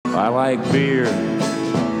I like beer.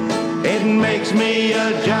 It makes me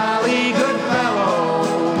a jolly good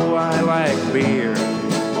fellow. I like beer.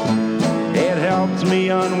 It helps me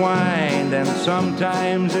unwind, and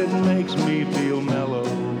sometimes it makes me feel mellow.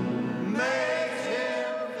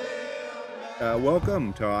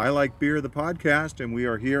 Welcome to I Like Beer, the podcast, and we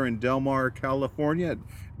are here in Del Mar, California at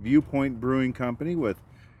Viewpoint Brewing Company with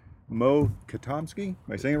Mo Katomsky. Am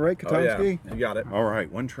I saying it right, Katomsky? Oh, yeah. You got it. All right,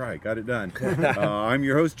 one try, got it done. I'm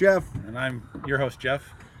your host, Jeff. And I'm your host,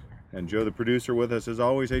 Jeff. And Joe, the producer, with us as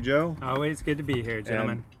always. Hey, Joe. Always good to be here,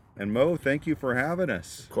 gentlemen. And Mo, thank you for having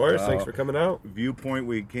us. Of course, thanks for coming out. Viewpoint,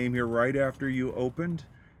 we came here right after you opened,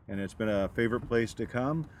 and it's been a favorite place to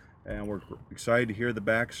come. And we're excited to hear the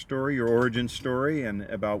backstory, your origin story, and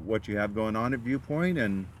about what you have going on at Viewpoint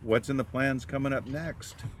and what's in the plans coming up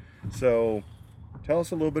next. So tell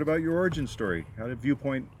us a little bit about your origin story. How did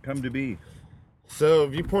Viewpoint come to be? So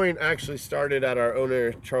Viewpoint actually started at our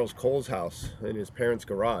owner Charles Cole's house in his parents'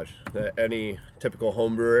 garage. Any typical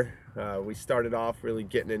home brewer. We started off really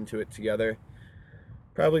getting into it together.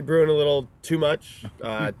 Probably brewing a little too much,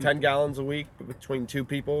 10 gallons a week between two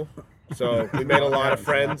people. So we made a lot of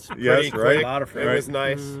friends pretty quick. Right. A lot of friends. It was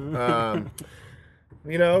nice.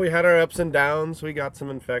 You know, we had our ups and downs. We got some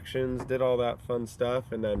infections, did all that fun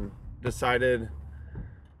stuff, and then decided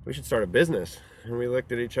we should start a business. And we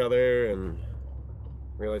looked at each other and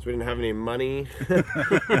realized we didn't have any money.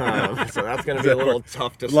 So that's going to be a little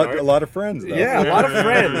tough to start. A lot of friends, though. Yeah, a lot of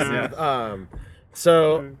friends.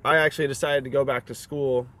 So I actually decided to go back to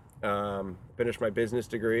school, finish my business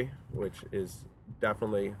degree, which is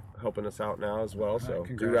definitely helping us out now as well. So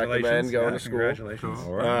do recommend going to school. Congratulations.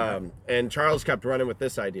 All right. And Charles kept running with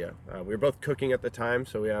this idea. We were both cooking at the time,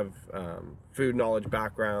 so we have food knowledge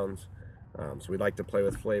backgrounds. So we like to play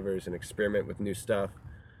with flavors and experiment with new stuff.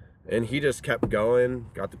 And he just kept going,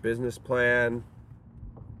 got the business plan.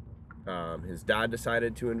 His dad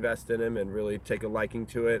decided to invest in him and really take a liking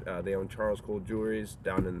to it. They own Charles Cole Jewelries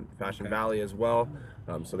down in Fashion Valley as well.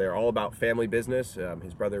 So they're all about family business.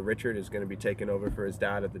 His brother Richard is going to be taking over for his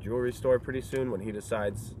dad at the jewelry store pretty soon when he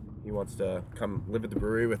decides he wants to come live at the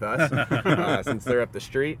brewery with us since they're up the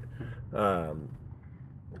street. And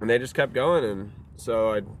they just kept going. And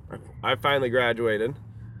so I finally graduated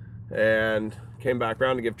and came back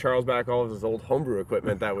around to give Charles back all of his old homebrew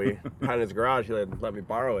equipment that we had in his garage. He let me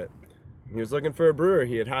borrow it. He was looking for a brewer.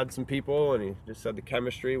 He had some people, and he just said the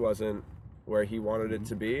chemistry wasn't where he wanted it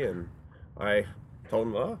to be. And I told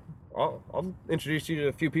him, I'll introduce you to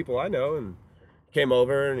a few people I know. And he came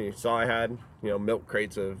over, and he saw I had, milk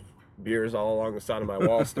crates of beers all along the side of my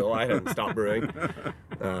wall still. I hadn't stopped brewing.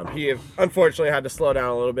 He unfortunately had to slow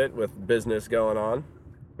down a little bit with business going on.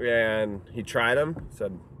 And he tried them,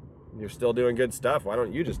 said, "You're still doing good stuff. Why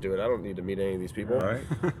don't you just do it? I don't need to meet any of these people." All right.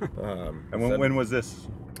 And when was this?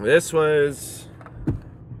 This was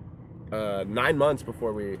 9 months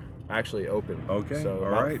before we actually opened. Okay. So all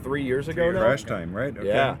about right. 3 years ago now. Crash time, right? Okay.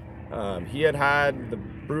 Yeah. He had the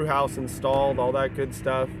brew house installed, all that good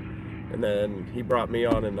stuff. And then he brought me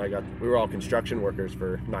on, and we were all construction workers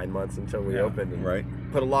for 9 months until we opened. And right.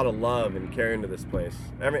 Put a lot of love and care into this place.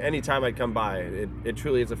 Anytime I'd come by, it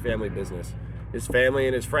truly is a family business. His family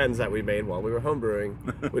and his friends that we made while we were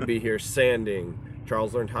homebrewing would be here sanding.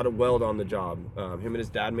 Charles learned how to weld on the job. Him and his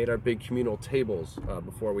dad made our big communal tables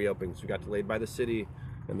before we opened. So we got delayed by the city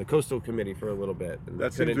and the coastal committee for a little bit. And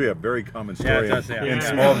that seems to be a very common story in Yeah.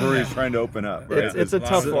 small breweries trying to open up. Right? It's a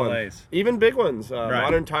tough one. Delays. Even big ones. Right.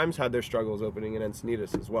 Modern Times had their struggles opening in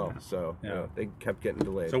Encinitas as well. So they kept getting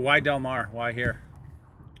delayed. So why Del Mar? Why here?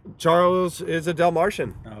 Charles is a Del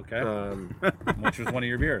Martian. Okay. Which was one of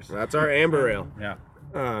your beers. That's our amber ale.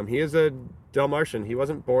 Yeah. He is a Del Martian. He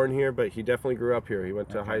wasn't born here, but he definitely grew up here. He went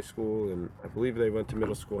to high school, and I believe they went to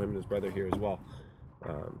middle school, him and his brother here as well.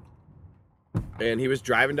 And he was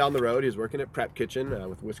driving down the road. He was working at Prep Kitchen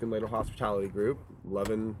with Whisk and Ladle Hospitality Group,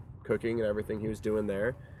 loving cooking and everything he was doing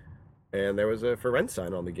there. And there was a for rent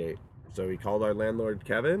sign on the gate. So he called our landlord,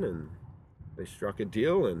 Kevin, and they struck a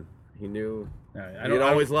deal, and he knew he'd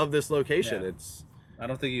always loved this location. Yeah. I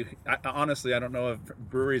don't think honestly, I don't know if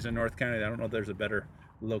breweries in North County, I don't know if there's a better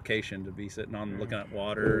location to be sitting on looking at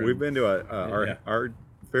water. We've been to our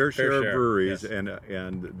fair share of breweries, yes.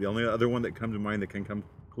 and the only other one that comes to mind that can come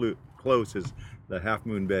close is the Half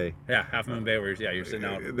Moon Bay. Yeah, Half Moon Bay, where you're sitting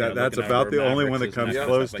out. That's about the only one that comes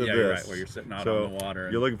close to this. You're right, where you're sitting out on the water.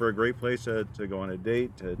 You're looking for a great place to go on a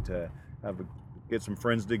date, to get some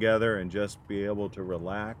friends together and just be able to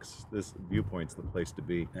relax. This Viewpoint's the place to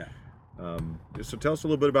be. Yeah. So tell us a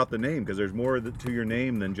little bit about the name, because there's more to your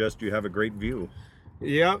name than just you have a great view.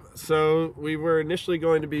 Yep. So we were initially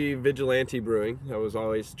going to be Vigilante Brewing. That was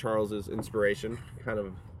always Charles's inspiration. Kind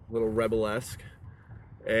of little rebel-esque.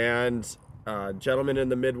 And a gentleman in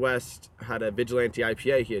the Midwest had a Vigilante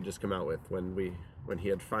IPA he had just come out with when he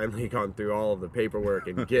had finally gone through all of the paperwork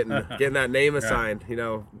and getting that name assigned. You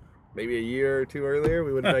know, maybe a year or two earlier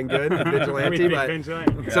we would have been good with Vigilante, but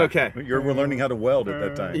it's okay. We're learning how to weld at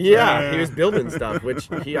that time. Yeah, he was building stuff, which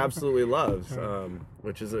he absolutely loves,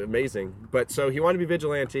 which is amazing. But so he wanted to be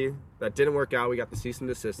Vigilante. That didn't work out. We got the cease and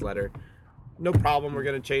desist letter. No problem. We're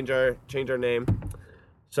going to change our name.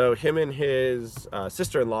 So him and his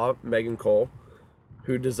sister-in-law, Megan Cole,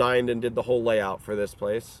 who designed and did the whole layout for this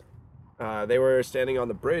place, they were standing on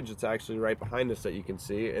the bridge. It's actually right behind us that you can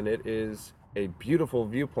see, and it is a beautiful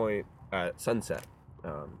viewpoint at sunset.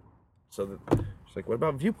 So it's like, what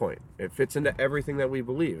about Viewpoint? It fits into everything that we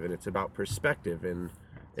believe, and it's about perspective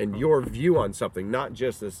and your view on something, not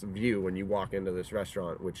just this view when you walk into this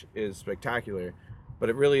restaurant, which is spectacular, but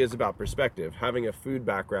it really is about perspective. Having a food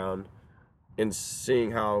background and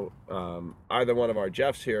seeing how either one of our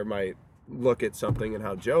Jeffs here might look at something and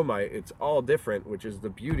how Joe might, it's all different, which is the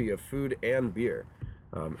beauty of food and beer.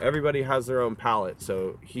 Everybody has their own palate,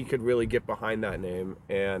 so he could really get behind that name.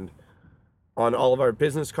 And on all of our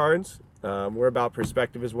business cards, we're about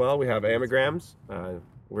perspective as well. We have anagrams.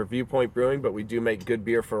 We're Viewpoint Brewing, but we do make good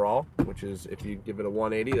beer for all, which is, if you give it a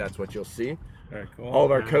 180, that's what you'll see. Very cool. All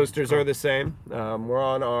of our coasters are the same. We're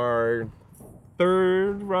on our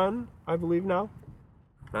third run, I believe now.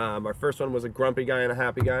 Our first one was a grumpy guy and a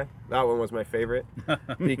happy guy. That one was my favorite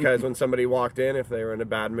because when somebody walked in, if they were in a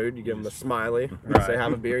bad mood, you give them a smiley. You say,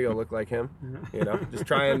 have a beer, you'll look like him. You know, just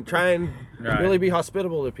try and really be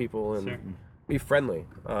hospitable to people and be friendly.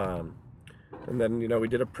 And then, you know, we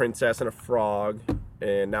did a princess and a frog,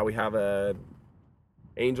 and now we have a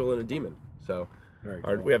angel and a demon. So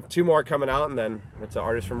we have 2 more coming out, and then it's an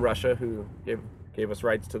artist from Russia who gave us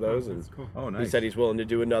rights to those, and Oh, nice. he said he's willing to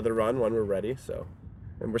do another run when we're ready. So.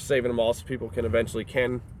 And we're saving them all so people can eventually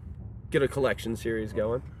get a collection series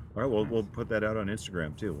going. All right, we'll put that out on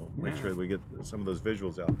Instagram too. We'll make sure we get some of those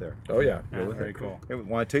visuals out there. Oh yeah, very cool. Hey,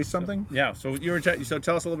 want to taste something? Yeah. So so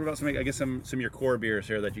tell us a little bit about some of your core beers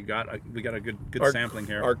here that you got. We got a good sampling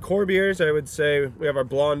here. Our core beers, I would say, we have our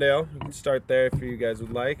blonde ale. You can start there if you guys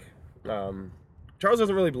would like. Charles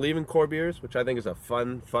doesn't really believe in core beers, which I think is a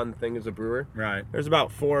fun thing as a brewer. Right. There's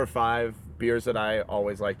about 4 or 5 beers that I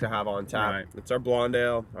always like to have on tap. Right. It's our blonde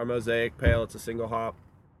ale, our mosaic pale, it's a single hop,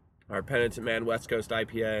 our Penitent Man West Coast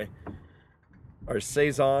IPA, our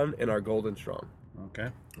Saison, and our Golden Strong. Okay.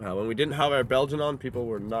 When we didn't have our Belgian on, people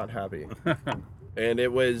were not happy. And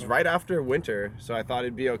it was right after winter, so I thought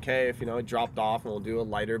it'd be okay if, it dropped off and we'll do a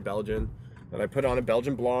lighter Belgian. And I put on a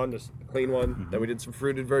Belgian blonde, just a clean one. Mm-hmm. Then we did some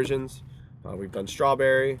fruited versions. We've done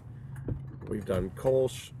strawberry. We've done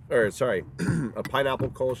Kolsch, a pineapple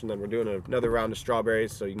Kolsch, and then we're doing another round of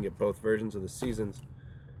strawberries so you can get both versions of the seasons.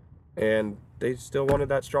 And they still wanted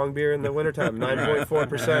that strong beer in the wintertime,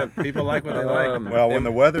 9.4%. People like what they like. Well, when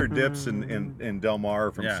the weather dips in Del Mar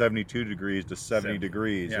from 72 degrees to 70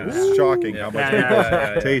 degrees, Yeah. it's shocking how much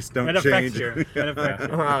people's tastes don't It affects change. you. It affects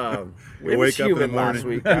you. It was wake up in the humid last morning.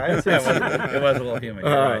 week, guys. It was a little humid.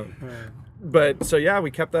 You're right. But so yeah, we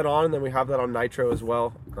kept that on, and then we have that on nitro as well.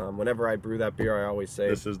 Whenever I brew that beer, I always say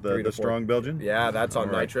This is 3 to the 4. strong Belgian? Yeah, that's on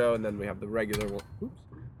All right. nitro, and then we have the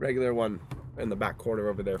regular one in the back corner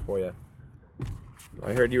over there for you.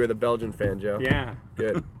 I heard you were the Belgian fan, Joe. Yeah.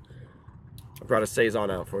 Good. I brought a Saison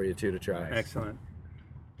out for you too to try. Excellent.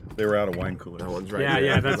 They were out of wine coolers. That one's right. Yeah, there.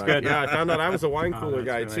 yeah, that's good. Yeah, I found out I was a wine cooler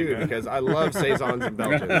guy that's really too good. because I love Saisons and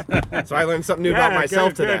Belgians. So I learned something new about Yeah,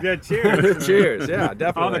 myself good, today. good. Cheers. Cheers. Yeah,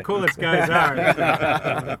 definitely. All the coolest guys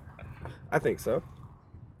are. I think so.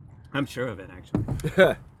 I'm sure of it, actually.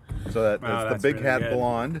 So that's that's the Big really Hat good.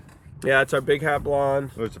 Blonde. Yeah, it's our Big Hat Blonde.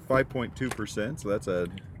 So it's a 5.2%. So that's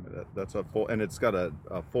a full, and it's got a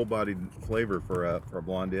full-bodied flavor for a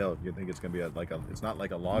blonde ale. You think it's gonna be it's not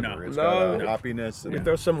like a lager. No. It's No. got a hoppiness. We And,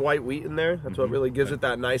 throw some white wheat in there. That's what really gives it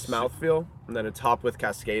that nice mouthfeel. And then it's hopped with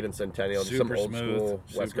Cascade and Centennial, just some Super old smooth. school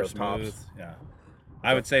West Super Coast smooth. hops. Yeah.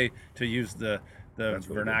 I would say to use the That's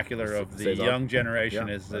really vernacular good. of the Saison. young generation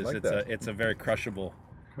Yeah, is I like it's that. it's a very crushable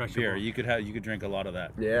beer. You could drink a lot of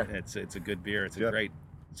that. Yeah. It's a good beer. It's a Yeah. great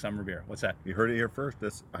summer beer. What's that? You heard it here first.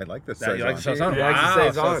 I like this. That you like the Saison. Saison? He likes the Wow,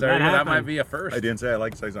 Saison. so That that happened. might be a first. I didn't say I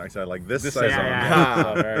like Saison. I said I like this This Saison. Saison.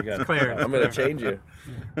 Yeah. Oh, very good. Clear. I'm going to change you.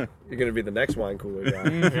 You're going to be the next wine cooler guy.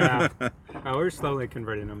 Yeah. Oh, we're slowly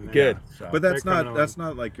converting them. There. Good. So, But that's They're not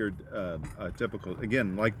coming like your typical.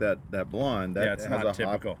 Again, like that blonde. That Yeah, it's has not a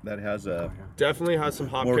typical. hop. That has a Definitely has some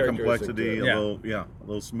hop more characteristics complexity. to it. Yeah. A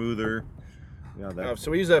little smoother. Yeah. That,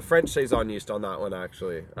 So we use a French Saison yeast on that one,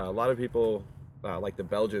 actually. A lot of people like the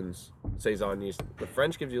Belgians saison yeast. The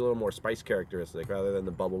French gives you a little more spice characteristic rather than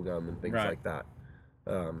the bubble gum and things like that.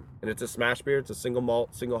 And it's a smash beer. It's a single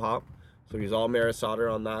malt, single hop. So we use all Maris Otter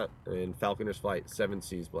on that and Falconer's Flight 7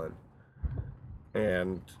 Seas blend.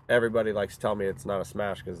 And everybody likes to tell me it's not a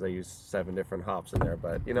smash because they use 7 different hops in there.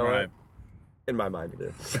 But you know what? In my mind, it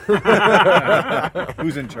is.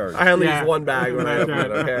 Who's in charge? I only use one bag when I open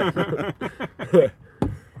it, okay?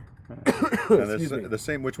 The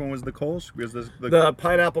same. Which one was the Kolsch? Because the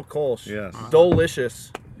pineapple Kolsch. Yes.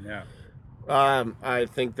 Delicious. Yeah. I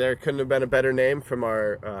think there couldn't have been a better name from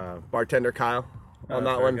our bartender Kyle on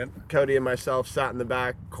that one. Good. Cody and myself sat in the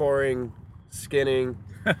back, coring, skinning,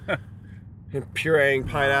 and pureeing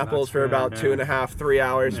pineapples for about 2.5, 3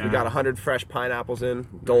 hours. We got 100 fresh pineapples in,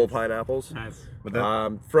 Dole pineapples. Nice.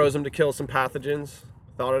 Froze them to kill some pathogens,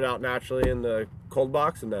 thawed it out naturally in the cold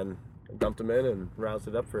box, and then dumped them in and roused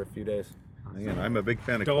it up for a few days. Again, I'm a big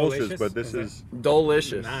fan of Delicious? Kolsch's, but this is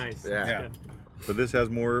Delicious. Nice. Yeah. Yeah. but this has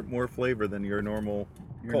more flavor than your normal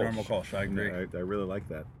Kolsch. Normal Kolsch, I agree. I really like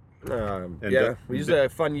that. We used a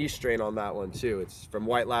fun yeast strain on that one too. It's from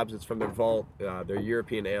White Labs. It's from their vault, their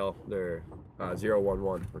European ale, their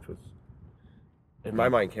 011, which was, in my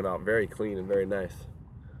mind, came out very clean and very nice.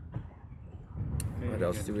 What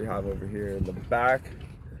else do we have over here in the back?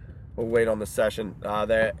 We'll wait on the session.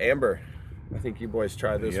 The amber. I think you boys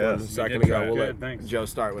tried this one a second ago. We'll let Joe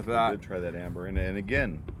start with I that. did try that amber, and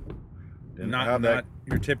again, didn't Not have that.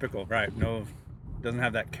 your typical, right? No, doesn't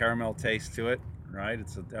have that caramel taste to it, right?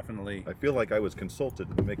 It's definitely. I feel like I was consulted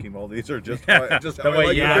in making all these, or just Yeah, just the how I way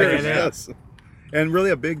like you the like beers, it, yes. And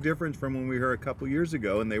really a big difference from when we were here a couple years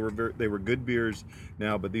ago, and they were good beers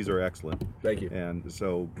now, but these are excellent. Thank you. And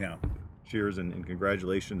so, Yeah. cheers and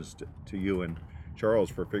congratulations to you and Charles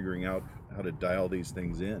for figuring out how to dial these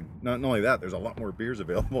things in. Not only that, there's a lot more beers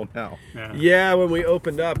available now. Yeah, when we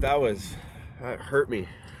opened up, that hurt me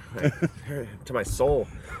to my soul.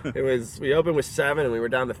 We opened with 7 and we were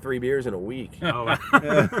down to 3 beers in a week. Oh, wow.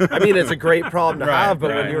 I mean, it's a great problem to have,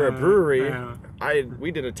 but when you're a brewery, Yeah.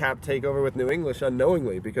 we did a tap takeover with New English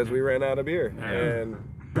unnowingly because we ran out of beer, and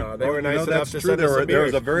they were nice enough that's to true. send us some There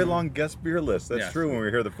was beers. a very long guest beer list. That's Yes. true when we were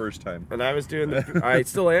here the first time. And I was I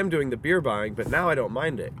still am doing the beer buying, but now I don't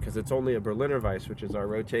mind it because it's only a Berliner Weiss, which is our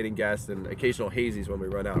rotating guest, and occasional hazies when we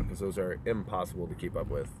run out because those are impossible to keep up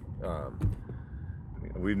with.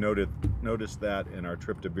 We noticed that in our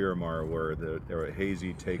trip to Beermar, where there were a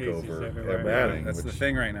hazy takeover. everywhere. Man, That's the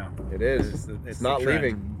thing right now. It is. It's the not trend.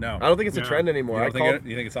 leaving. No. I don't think it's a No. trend You anymore. don't think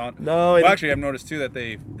you think it's on? No, Well, actually, I've noticed too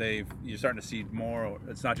that you're starting to see more.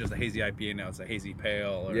 It's not just a hazy IPA now; it's a hazy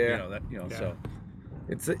pale, or Yeah. So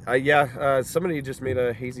it's somebody just made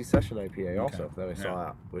a hazy session IPA also that I saw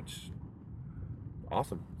out, which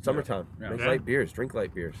awesome. Summertime. Yeah. Make Yeah. light beers, drink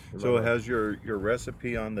light beers. So has your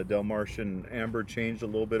recipe on the Del Martian Amber changed a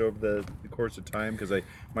little bit over the course of time? Because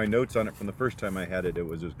my notes on it from the first time I had it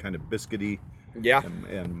was kind of biscuity. Yeah,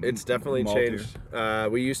 and it's definitely maltier.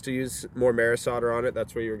 changed. We used to use more Maris Otter on it.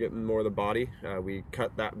 That's where you were getting more of the body. We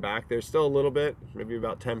cut that back. There's still a little bit, maybe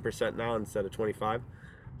about 10% now instead of 25.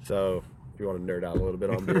 So if you want to nerd out a little bit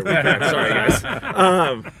on beer, we can. Sorry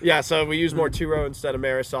guys. So we use more 2-row instead of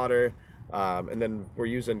Maris Otter. And then we're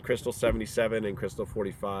using Crystal 77 and Crystal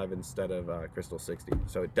 45 instead of Crystal 60.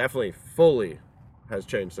 So it definitely fully has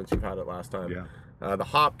changed since you've had it last time. Yeah. The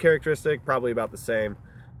hop characteristic, probably about the same,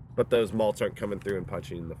 but those malts aren't coming through and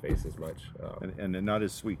punching in the face as much. And not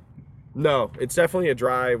as sweet. No, it's definitely a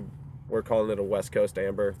dry, we're calling it a West Coast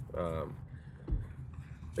amber.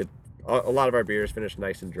 A lot of our beers finish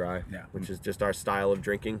nice and dry, which is just our style of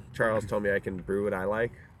drinking. Charles told me I can brew what I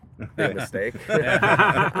like. Big mistake.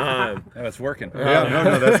 it's working.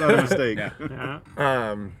 No, that's not a mistake.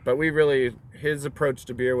 But his approach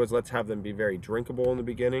to beer was let's have them be very drinkable in the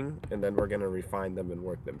beginning, and then we're going to refine them and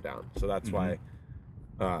work them down. So that's why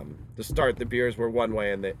to start, the beers were one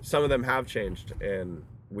way, and some of them have changed, and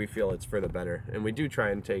we feel it's for the better. And we do try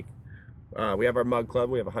and take, we have our mug club,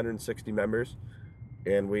 we have 160 members,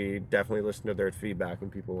 and we definitely listen to their feedback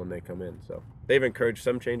and people when they come in. So they've encouraged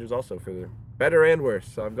some changes also for the better and worse.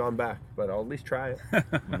 So I've gone back, but I'll at least try it.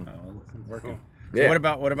 It's working. Yeah.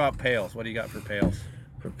 So what about pails? What do you got for pails?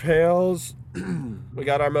 For pails, we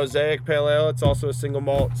got our Mosaic Pale Ale. It's also a single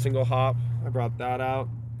malt, single hop. I brought that out.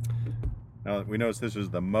 Now we noticed this is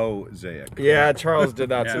the Mosaic. Yeah, Charles did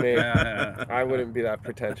that to me. Yeah. I wouldn't be that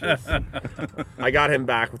pretentious. I got him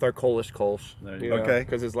back with our Kolsch Kolsch. There you go. Okay.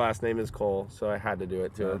 Because his last name is Cole, so I had to do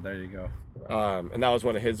it too. There you go. And that was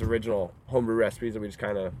one of his original homebrew recipes that we just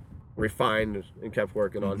kind of refined and kept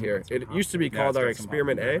working on here. It used to be called our got some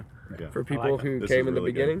Experiment hop A in for I people like who This came is in the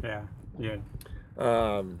really good. beginning. Yeah.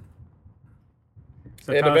 Um,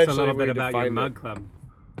 So And tell us a eventually little we bit about your defined mug it. club.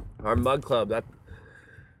 Our mug club.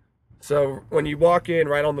 So when you walk in,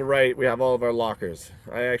 right on the right, we have all of our lockers.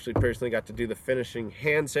 I actually personally got to do the finishing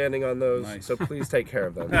hand sanding on those, Nice. so please take care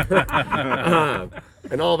of them.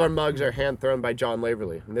 And all of our mugs are hand thrown by John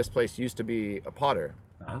Laverly. And this place used to be a potter.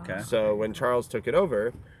 Okay. So when Charles took it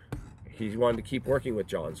over, he wanted to keep working with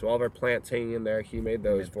John. So all of our plants hanging in there, he made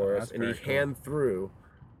those for us, That's and he very cool. hand threw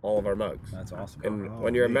all of our mugs. That's awesome. And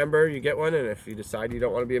when you're a member, you get one, and if you decide you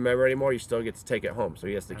don't want to be a member anymore, you still get to take it home. So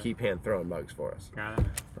he has to keep hand throwing mugs for us. Got it.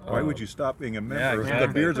 Why would you stop being a member? Yeah, The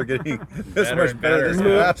exactly. beers are getting this Better much and better better. this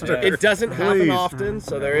Yeah. faster. It doesn't happen Please. often,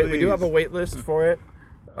 so we do have a wait list for it.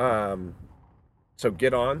 So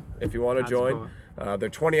get on if you want to That's join. cool. They're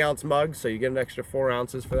 20-ounce mugs, so you get an extra 4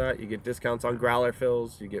 ounces for that. You get discounts on growler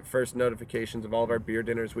fills. You get first notifications of all of our beer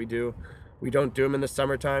dinners we do. We don't do them in the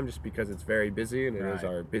summertime just because it's very busy and it is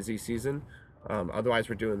Right. our busy season. Otherwise,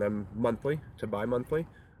 we're doing them monthly, to buy monthly.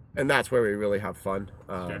 And that's where we really have fun.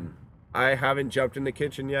 I haven't jumped in the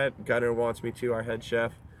kitchen yet. Gunnar wants me to, our head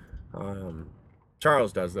chef.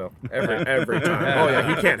 Charles does, though, every time. Oh,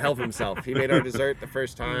 yeah, he can't help himself. He made our dessert the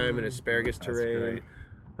first time, an asparagus terrain.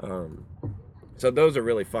 So those are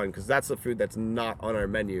really fun because that's the food that's not on our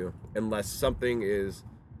menu unless something is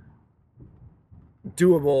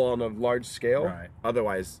doable on a large scale. Right.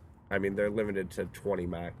 Otherwise, I mean, they're limited to 20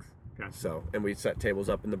 max. Gotcha. So, and we set tables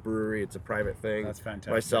up in the brewery. It's a private thing. That's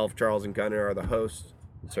fantastic. Myself, Charles, and Gunnar are the hosts,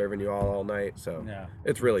 serving you all night. So Yeah.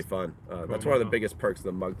 it's really fun. That's one of the biggest perks of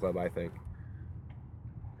the Mug Club, I think.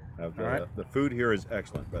 The food here is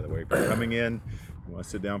excellent, by the way. If you're coming in, you want to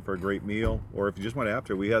sit down for a great meal, or if you just want to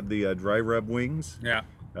after, we had the dry rub wings. Yeah.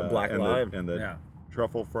 Black and lime. and the Yeah.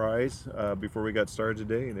 truffle fries before we got started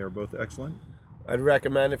today, and they were both excellent. I'd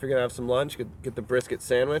recommend if you're gonna have some lunch, get the brisket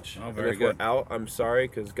sandwich. Oh, and very if good. we're out, I'm sorry,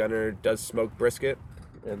 because Gunnar does smoke brisket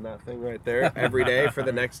in that thing right there every day for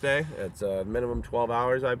the next day. It's a minimum 12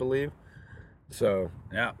 hours, I believe. So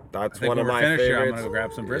Yeah. That's I think one when of we're my finished here, I'm favorites. gonna go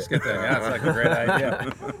grab some brisket then. Yeah, it's like a great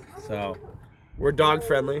idea. So we're dog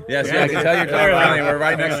friendly. yes, I can tell you're Clearly. talking. We're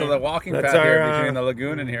right next to the walking That's path here our, between the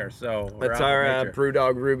lagoon and here. So we're That's out in our nature. brew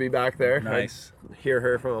dog Ruby back there. Nice. I hear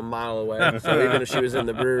her from a mile away. So even if she was in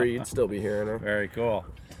the brewery, you'd still be hearing her. Very cool.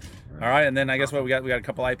 All right, and then I guess what we got a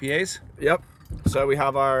couple IPAs. Yep. So we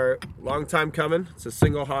have our long time coming. It's a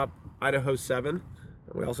single hop Idaho 7. And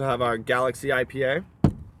we also have our Galaxy IPA.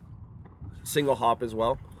 Single hop as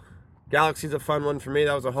well. Galaxy's a fun one for me.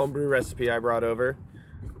 That was a homebrew recipe I brought over.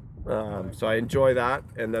 So I enjoy that.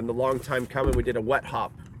 And then the long time coming, we did a wet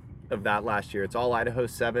hop of that last year. It's all Idaho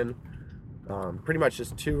 7. Pretty much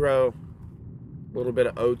just 2-row, a little bit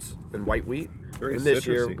of oats and white wheat. Very and this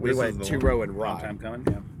year citrusy. we This went is the 2-row and Long rye. time coming.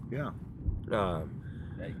 Yeah. Yeah.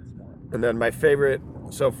 And then my favorite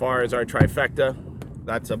so far is our trifecta.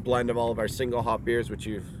 That's a blend of all of our single hop beers, which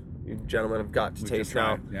you gentlemen have got to taste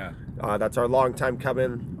now. Yeah. That's our long time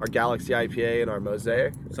coming, our Galaxy IPA, and our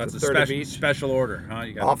Mosaic. So that's It's a third of special each. special order, huh?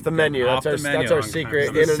 You got Off the menu. Off That's the our menu. that's our secret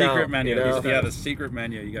So the in and secret out. menu. You know? Yeah, the secret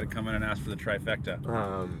menu. You got to come in and ask for the trifecta.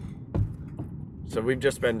 So we've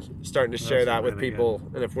just been starting to share Those that are with really people,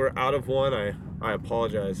 and if we're out of one, I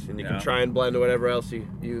apologize, and you Yeah. can try and blend whatever else you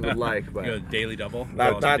would like, You but go daily double.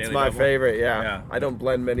 that's my favorite. Yeah. Yeah. I don't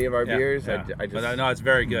blend many of our Yeah, beers. yeah. I just But no, it's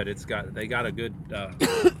very good. They got a good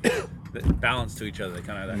balance to each other. They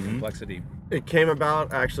kind of have that complexity. It came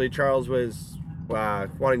about actually. Charles was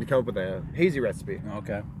wanting to come up with a hazy recipe.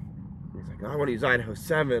 Okay. He's like, I want to use Idaho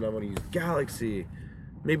 7. I want to use Galaxy.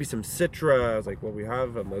 Maybe some Citra. I was like, well, we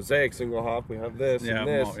have a Mosaic single hop. We have this Yeah. and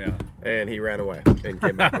this. Well, yeah. And he ran away and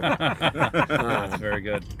came back with it. That's very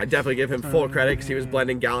good. I definitely give him full credit because he was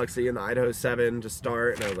blending Galaxy and the Idaho 7 to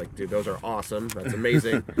start. And I was like, dude, those are awesome. That's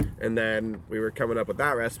amazing. And then we were coming up with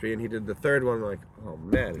that recipe and he did the third one. I'm like, oh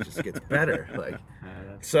man, it just gets better. Like,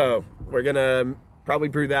 so we're going to probably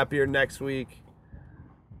brew that beer next week.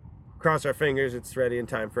 Cross our fingers it's ready in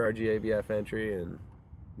time for our GABF entry and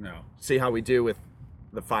No. see how we do with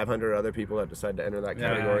the 500 other people that decide to enter that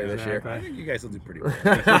Yeah, category this year. exactly. I think you guys will do pretty well.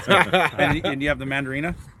 and you have the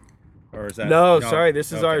Mandarina, or is that No, sorry,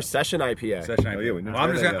 this is okay. our session IPA. Session Oh, IPA. yeah, we know Well, I'm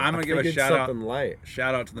that. just gonna, I'm gonna give a Figured shout out. something light.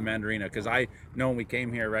 Shout out to the Mandarina because I know when we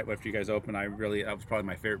came here right after you guys opened, that was probably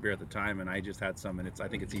my favorite beer at the time, and I just had some, and I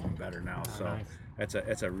think it's even better now. So nice.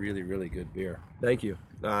 it's a really really good beer. Thank you.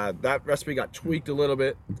 That recipe got tweaked a little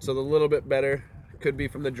bit, so the little bit better could be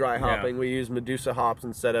from the dry hopping. We use Medusa hops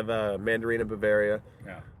instead of Mandarina Bavaria,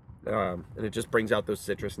 Yeah. and it just brings out those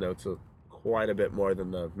citrus notes quite a bit more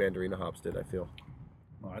than the Mandarina hops did, I feel.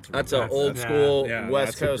 Well, That's an That's- old yeah. school Yeah,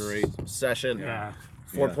 West that's a Coast great- session. Yeah.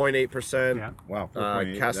 4.8%. Yeah. Wow. 4.8.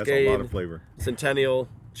 That's a lot Cascade. of flavor. Centennial,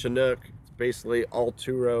 Chinook. It's basically all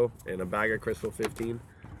two-row in a bag of Crystal 15.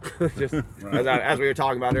 Just as we were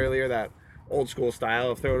talking about earlier, that old school style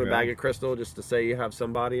of throwing a bag of Crystal just to say you have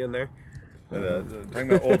somebody in there.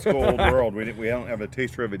 Talking about old school, old world, we don't have a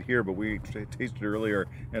taster of it here, but we tasted earlier.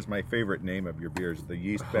 That's my favorite name of your beers, the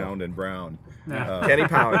Yeast Bound and Brown. Kenny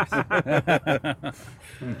Powers.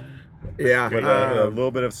 Yeah. With a little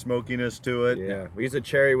bit of smokiness to it. Yeah, we use a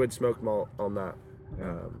cherry wood smoked malt on that.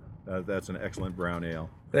 That's an excellent brown ale.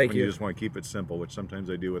 Thank when you. You just want to keep it simple, which sometimes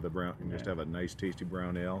I do with a brown. You just have a nice, tasty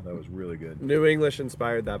brown ale. That was really good. New English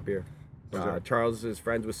inspired that beer. Charles is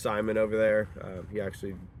friends with Simon over there. He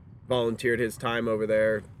actually volunteered his time over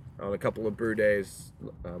there on a couple of brew days,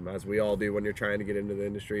 as we all do when you're trying to get into the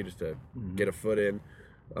industry, just to get a foot in.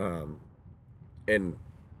 And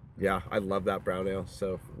yeah, I love that brown ale.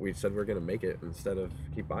 So we said we're gonna make it instead of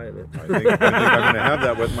keep buying it. I think I'm gonna have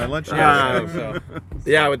that with my lunch.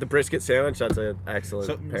 Yeah, with the brisket sandwich, that's an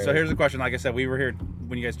excellent pairing. So here's the question. Like I said, we were here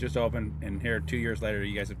when you guys just opened, and here 2 years later,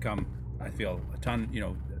 you guys have come, I feel, a ton. You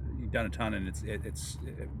know, you've done a ton, and it's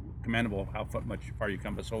commendable how much far you've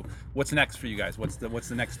come. But so, what's next for you guys? What's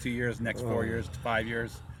the next 2 years, next 4 years, 5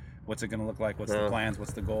 years? What's it going to look like? What's the plans?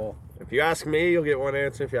 What's the goal? If you ask me, you'll get one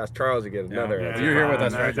answer. If you ask Charles, you get another answer. You're here with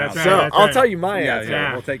us right now. So I'll tell you my answer.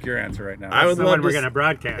 Yeah, we'll take your answer right now. I would the love one we're going to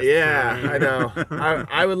broadcast. Yeah, I know.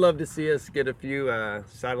 I would love to see us get a few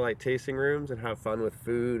satellite tasting rooms and have fun with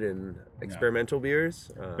food and experimental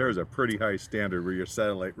beers. There's a pretty high standard where your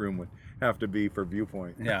satellite room would have to be for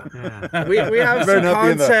Viewpoint. Yeah. We have some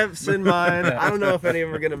concepts in mind. I don't know if any of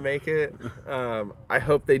them are going to make it. I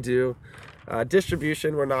hope they do.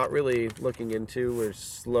 Distribution, we're not really looking into. We're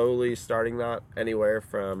slowly starting that anywhere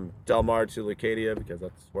from Del Mar to Leucadia, because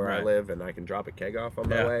that's where I live and I can drop a keg off on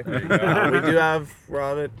my way. We're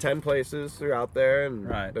on it 10 places throughout there, and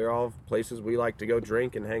they're all places we like to go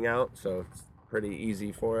drink and hang out, so it's pretty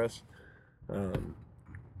easy for us.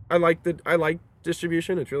 I like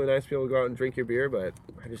distribution. It's really nice to be able to go out and drink your beer, but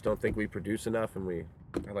I just don't think we produce enough, and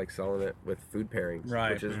I like selling it with food pairings,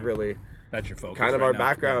 which is really that's your focus. Kind of our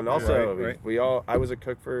background. Also, right. I was a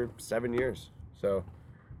cook for 7 years, so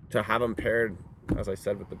to have them paired, as I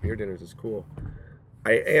said, with the beer dinners is cool.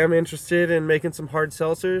 I am interested in making some hard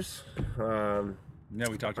seltzers. Yeah,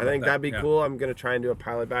 we talked about that. I think that'd be cool. I'm gonna try and do a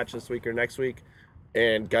pilot batch this week or next week.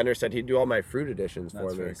 And Gunnar said he'd do all my fruit additions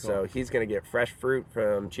for me. Cool. So he's going to get fresh fruit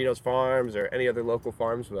from Chino's Farms or any other local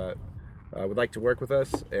farms that would like to work with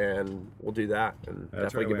us, and we'll do that. And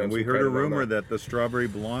that's definitely give them we some heard a credit on rumor that the Strawberry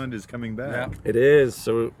Blonde is coming back. Yeah. It is.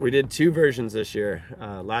 So we did 2 versions this year.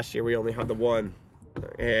 Last year we only had the 1.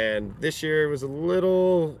 And this year was a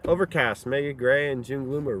little overcast. Mega Gray and June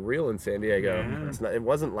Gloom were real in San Diego. Yeah. It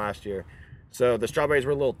wasn't last year. So the strawberries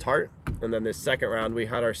were a little tart, and then this second round we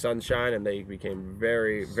had our sunshine, and they became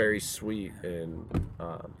very, very sweet and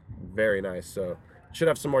very nice. So should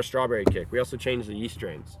have some more strawberry kick. We also changed the yeast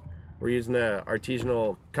strains. We're using the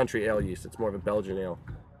artisanal country ale yeast. It's more of a Belgian ale,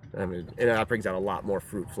 and that brings out a lot more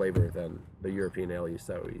fruit flavor than the European ale yeast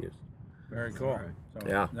that we use. Very cool. So,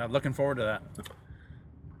 yeah, looking forward to that.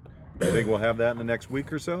 I think we'll have that in the next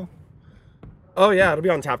week or so. Oh yeah, it'll be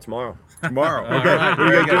on tap tomorrow. Tomorrow.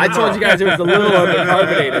 Okay. I told you guys it was a little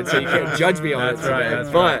undercarbonated, so you can't judge me on it today.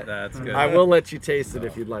 But that's good. I will let you taste it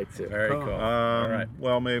if you'd like to. Very cool. All right.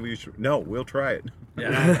 Well, maybe you should. No, we'll try it.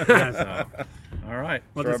 Yeah. All right.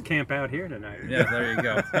 We'll just camp out here tonight. Yeah, there you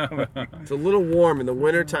go. It's a little warm in the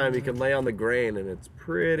wintertime. You can lay on the grain, and it's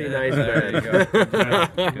pretty nice. There you go. Good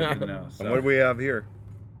to know. And what do we have here?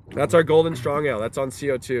 That's our Golden Strong Ale. That's on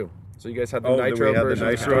CO2. So you guys had the nitro we had version.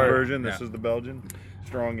 The nitro version. This is the Belgian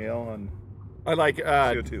Strong Ale on I like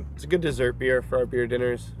CO2. It's a good dessert beer for our beer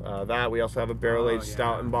dinners. We also have a barrel-aged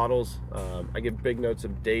stout in bottles. I get big notes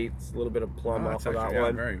of dates, a little bit of plum off of that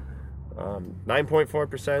one. Very...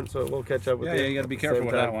 9.4%, so it will catch up with you. Yeah, you got to be careful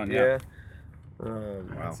with that one. Yeah.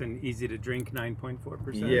 Wow. It's an easy to drink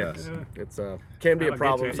 9.4%. Yes, it's can be a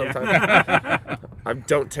problem sometimes. I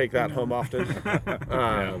don't take that home often.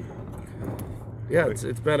 Yeah, it's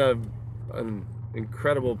been an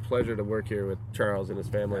incredible pleasure to work here with Charles and his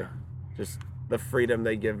family. Just the freedom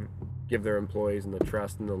they give their employees and the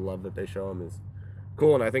trust and the love that they show them is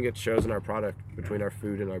cool, and I think it shows in our product between our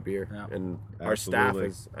food and our beer. And our staff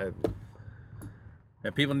is.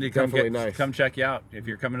 People need to come check you out. If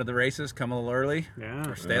you're coming to the races, come a little early.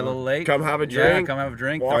 Or stay a little late. Come have a drink. Come have a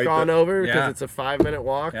drink. Walk on over because it's a 5-minute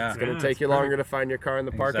walk. It's going to take you longer to find your car in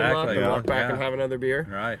the parking lot and walk back and have another beer.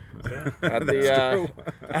 Right. At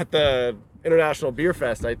the International Beer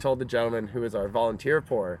Fest, I told the gentleman who is our volunteer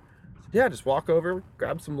pourer, just walk over,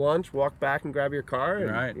 grab some lunch, walk back and grab your car,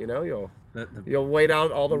 and you'll You'll wait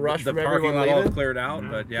out all the rush the from parking everyone lot all leaving. cleared out,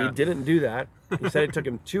 but yeah. He didn't do that. He said it took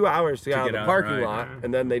him 2 hours to get out of the parking right. lot,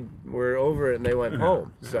 and then they were over it and they went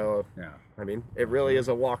home. So, Yeah. I mean, it really is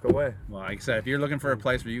a walk away. Well, like I said, if you're looking for a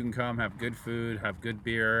place where you can come, have good food, have good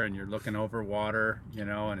beer, and you're looking over water, you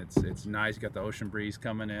know, and it's nice. You got the ocean breeze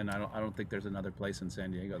coming in. I don't think there's another place in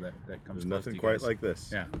San Diego that comes There's close to nothing you quite guys. like this.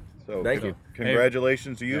 Yeah. So Thank you.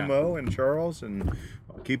 Congratulations to you, Yeah. Mo and Charles, and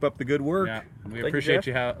keep up the good work. Yeah. We Thank you, appreciate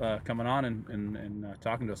Jeff. you coming on and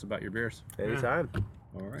talking to us about your beers. Anytime.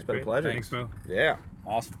 All right. It's been a pleasure. Thanks, Mo. Yeah.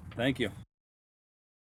 Awesome. Thank you.